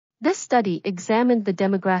This study examined the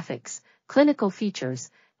demographics, clinical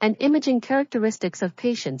features, and imaging characteristics of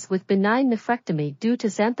patients with benign nephrectomy due to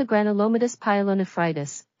Xanthogranulomatous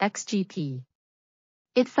Pyelonephritis, XGP.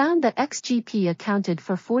 It found that XGP accounted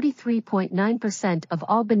for 43.9% of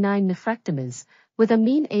all benign nephrectomies, with a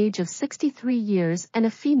mean age of 63 years and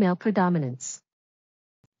a female predominance.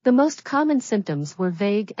 The most common symptoms were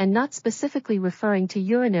vague and not specifically referring to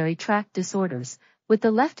urinary tract disorders, with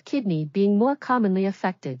the left kidney being more commonly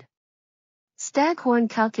affected. Staghorn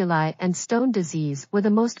calculi and stone disease were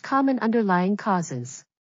the most common underlying causes.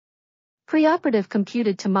 Preoperative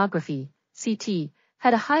computed tomography, CT,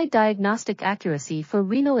 had a high diagnostic accuracy for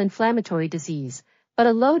renal inflammatory disease, but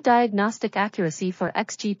a low diagnostic accuracy for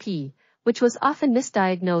XGP, which was often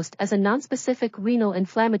misdiagnosed as a nonspecific renal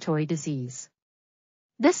inflammatory disease.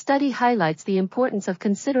 This study highlights the importance of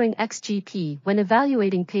considering XGP when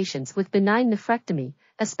evaluating patients with benign nephrectomy,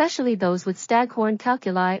 especially those with staghorn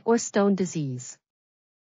calculi or stone disease.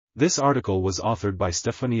 This article was authored by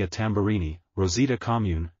Stefania Tamburrini, Rosita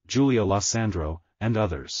Comune, Giulia Lassandro, and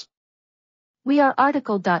others. We are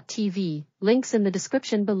article.tv, links in the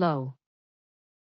description below.